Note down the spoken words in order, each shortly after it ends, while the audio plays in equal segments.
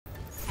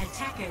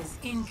Attackers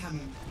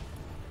incoming.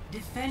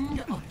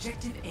 Defend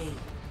objective A.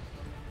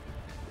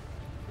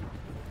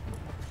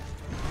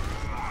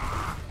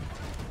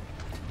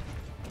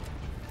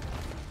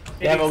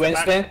 You have a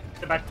Winston?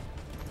 Back.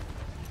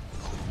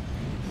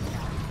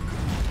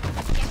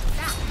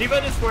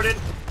 D.Va discorded.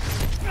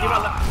 D.Va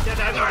left. Yeah,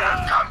 down.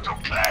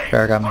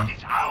 Bear got me.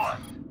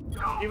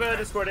 D.Va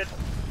discorded.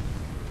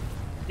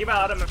 D.Va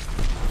out of him.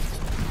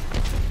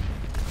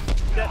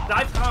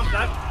 Dive, Tom,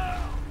 dive.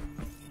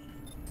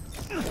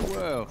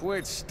 Well,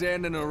 quit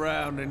standing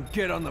around and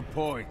get on the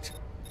point.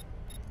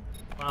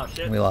 Wow,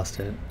 shit. We lost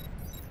it.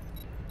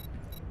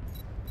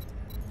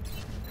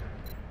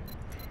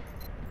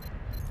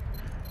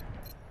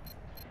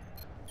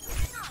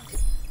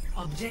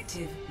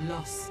 Objective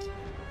lost.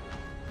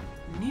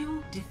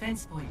 New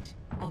defense point.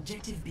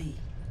 Objective B.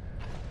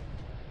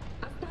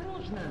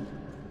 Осторожно!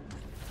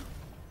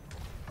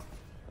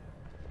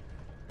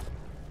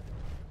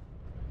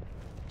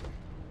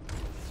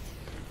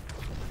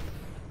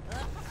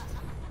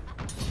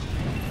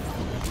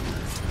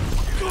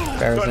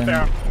 Bear's in.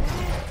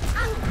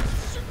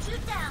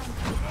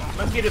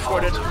 Monkey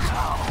discorded.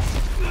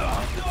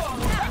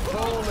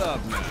 Hold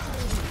up now.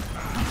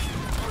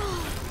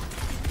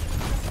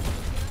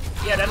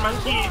 Yeah, that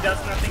monkey does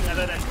nothing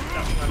other than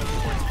jumping on the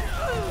board.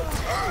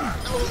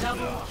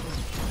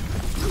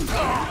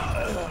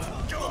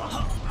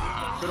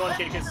 Good one,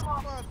 Kitticus.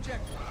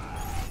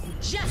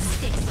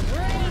 Justice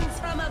reigns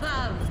from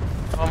above!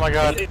 Oh my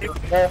god.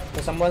 There,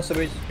 someone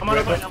switch. Come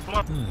on, come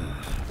on.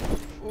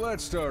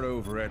 Let's start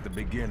over at the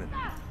beginning.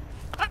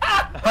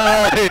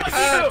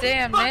 Oh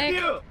damn,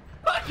 Nick.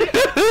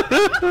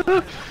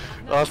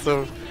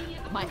 Awesome.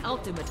 My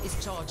ultimate is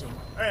charging.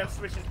 Alright, I'm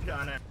switching to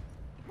Anna.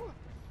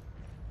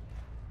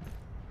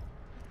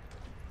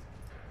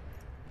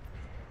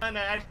 And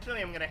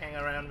actually, I'm gonna hang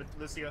around with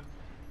Lucio.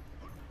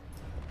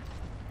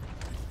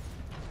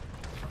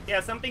 Yeah,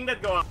 something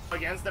that go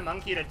against the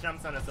monkey that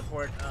jumps on a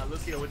support.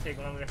 Lucio would take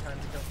longer time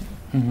to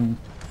kill.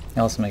 It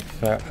also make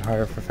it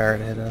harder for Farah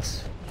to hit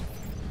us.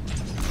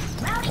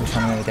 I'm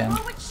coming in again.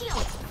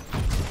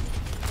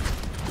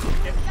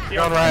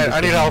 You're on right, I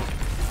need help.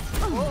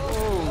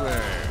 Oh,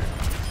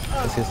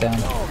 there. Lucy's down.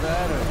 Oh,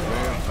 that is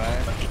very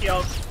bad.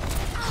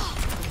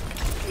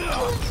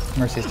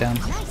 Mercy's down.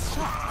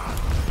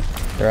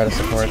 They're out of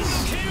supports.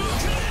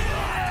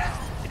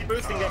 Keep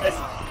boosting, guys.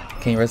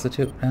 Can you res the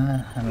two? I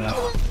don't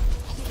know.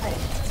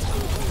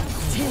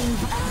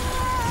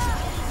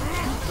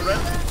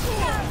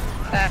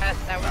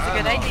 That was a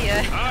good idea.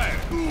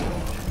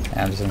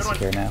 Yeah, I'm just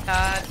insecure now.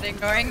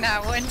 Ignoring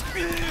that one.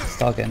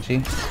 Stall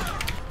Genji.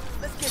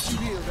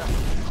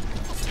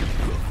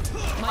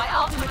 My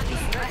ultimate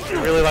is ready.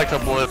 I really like to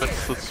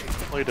blitz, let's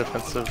play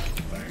defensive.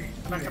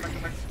 Come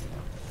back.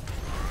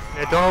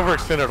 Yeah, don't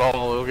overextend at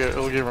all,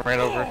 it'll get ran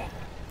over.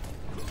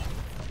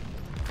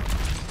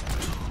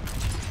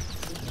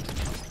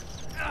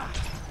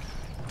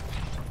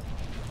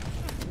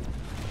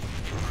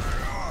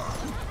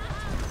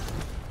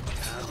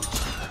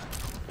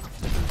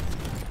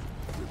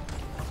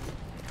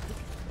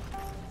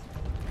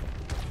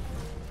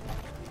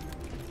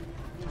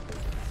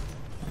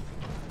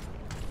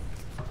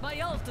 My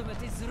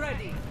ultimate is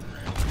ready.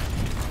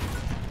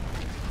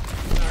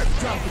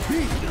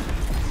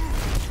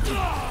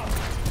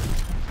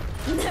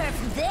 Nerf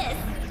this.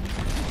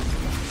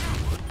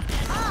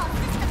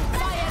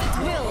 Fire at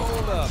will.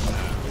 Hold up.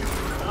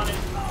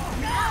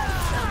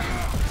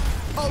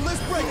 Oh,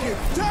 let's break it.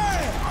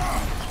 Damn!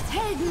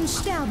 Helden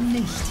sterben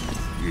nicht.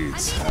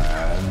 It's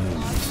time.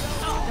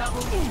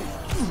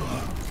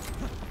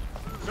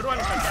 Good one,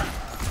 Hunter.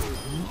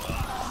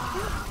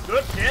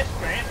 Good shit,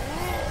 Grant.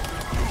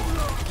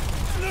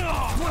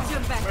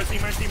 Mercy.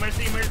 I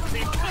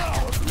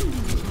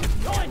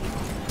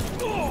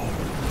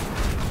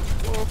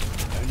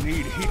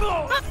need heat.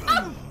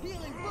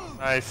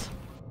 Nice.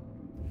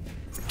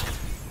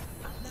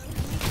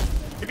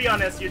 To be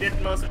honest, you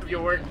did most of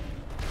your work.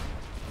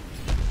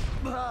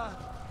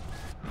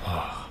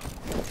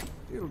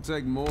 It'll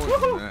take more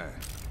than that.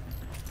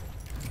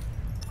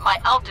 My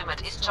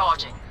ultimate is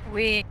charging.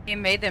 We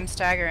made them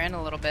stagger in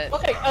a little bit.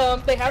 Okay,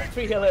 they have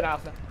 3 heal it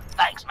after.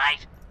 Thanks,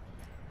 mate.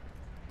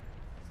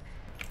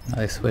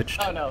 They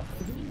switched. Oh no.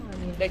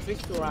 They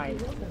switched to Ryan.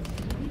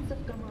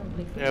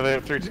 Yeah, they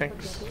have 3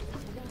 tanks.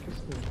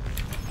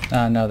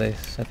 No, I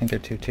think they're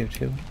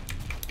 2-2-2.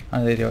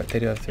 Oh, they do have 3.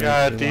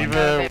 Yeah, 2-1.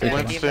 D.Va, Three,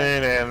 one.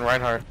 Winston, and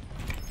Reinhardt.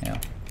 Yeah.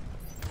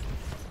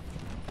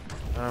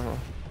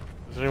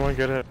 Does anyone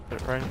get it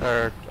right?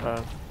 Or,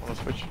 want to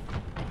switch?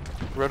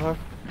 Roadhog?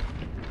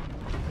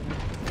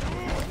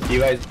 You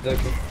guys,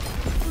 okay.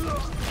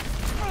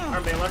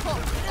 Arm Baylor.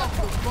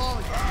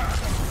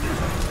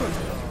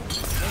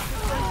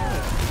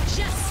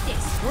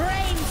 Justice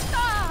reigns.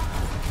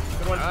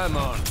 Good one. I'm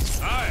on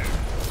fire.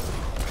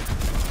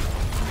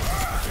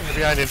 You're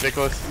behind you,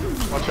 Nicholas.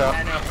 Watch out.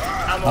 I know.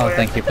 I'm Oh, aware.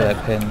 thank you for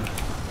that pin.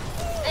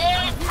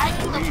 They're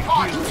taking the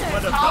point.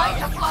 What the Time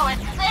fuck? to blow at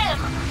them.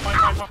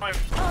 Point.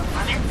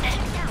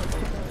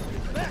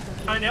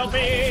 Fine, help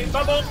me!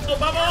 Bubble!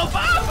 Oh,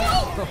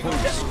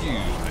 excuse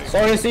me.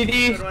 Sorry,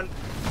 CD. Good one.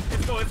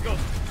 Let's go, let's go.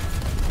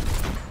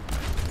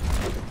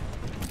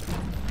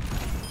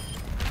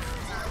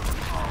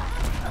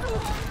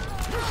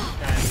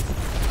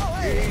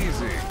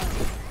 Easy.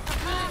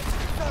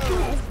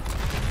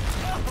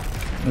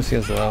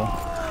 Lucio's low.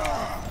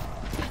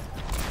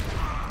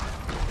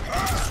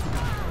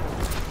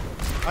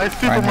 I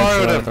Super Reinhardt's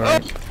Mario low him. to the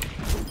right.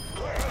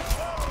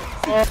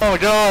 Oh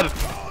god!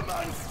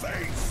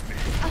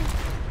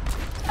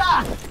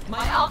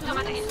 My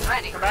ultimate is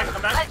ready. Come back,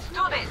 come back. Let's do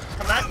this.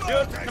 Come back, do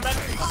it, come back.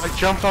 I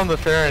jumped on the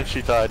fair and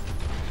she died.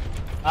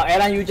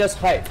 Alan, you just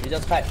hide. You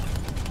just hide.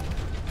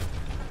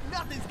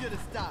 Nothing's gonna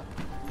stop.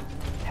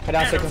 Head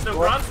down Man, second so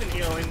floor. Bronson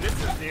healing, this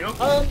is new.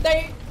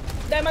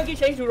 That monkey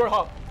changed to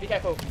Roadhog. Be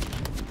careful.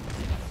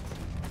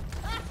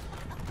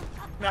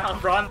 Now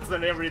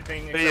Bronson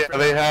everything. But yeah,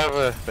 they have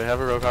a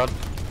Roadhog.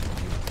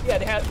 Yeah,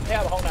 they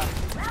have a hole now.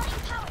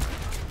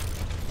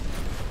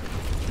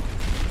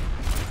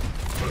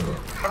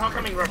 Roadhog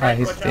coming right, Ah,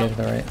 he's watch to the out.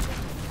 right.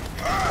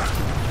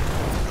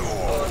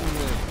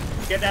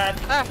 Get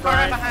that, Ah, far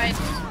Ryan. behind.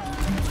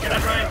 Get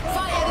that,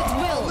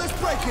 Ryan. Let's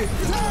break it.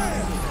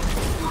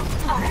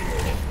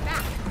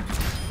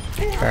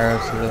 Pharaoh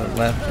to the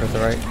left or the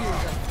right.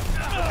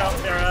 Look out,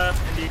 Sarah,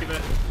 and Diva.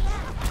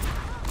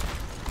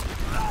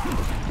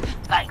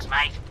 Thanks,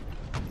 mate.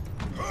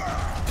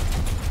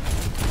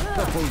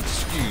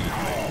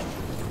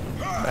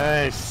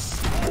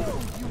 Nice.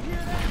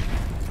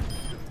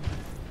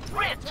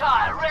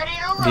 Retire, ready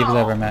to roll. Diva's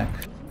over Mac.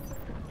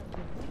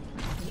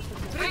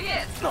 Bring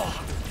it.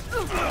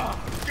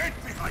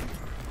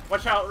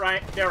 Watch out,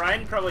 Ryan. Yeah,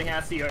 Ryan probably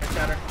has the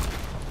shatter.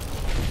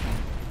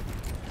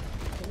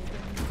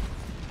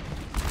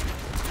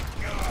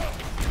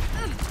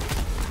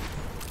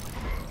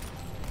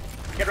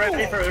 Get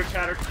ready for Earth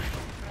Shatter.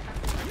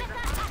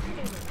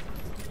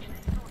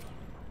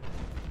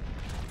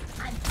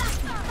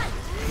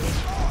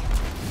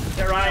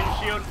 Yeah,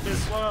 Ryan, shield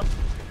this slow.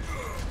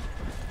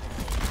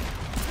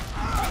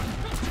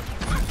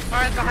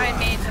 Mars behind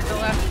me to the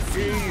left.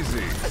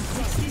 Easy.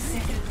 60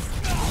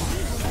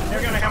 seconds.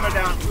 They're gonna hammer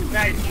down.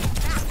 Nice.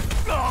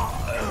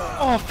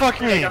 Oh fuck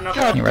me! got enough.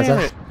 God Can you res damn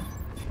us? it!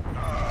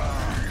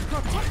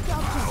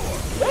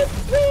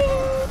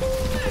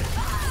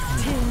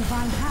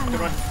 Good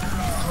one.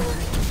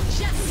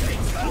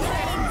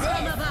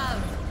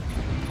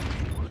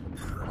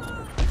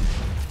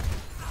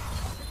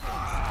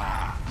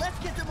 Let's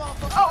get them off.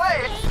 Oh,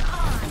 hey.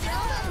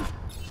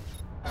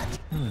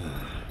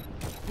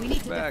 We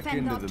need to Back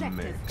defend into the the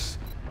objective. mix.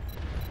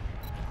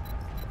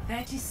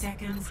 30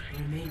 seconds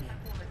remaining.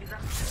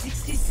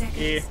 60 seconds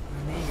Yeah.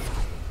 remaining.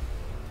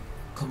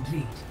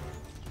 Complete.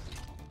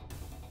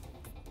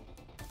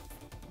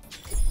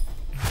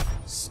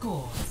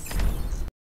 Score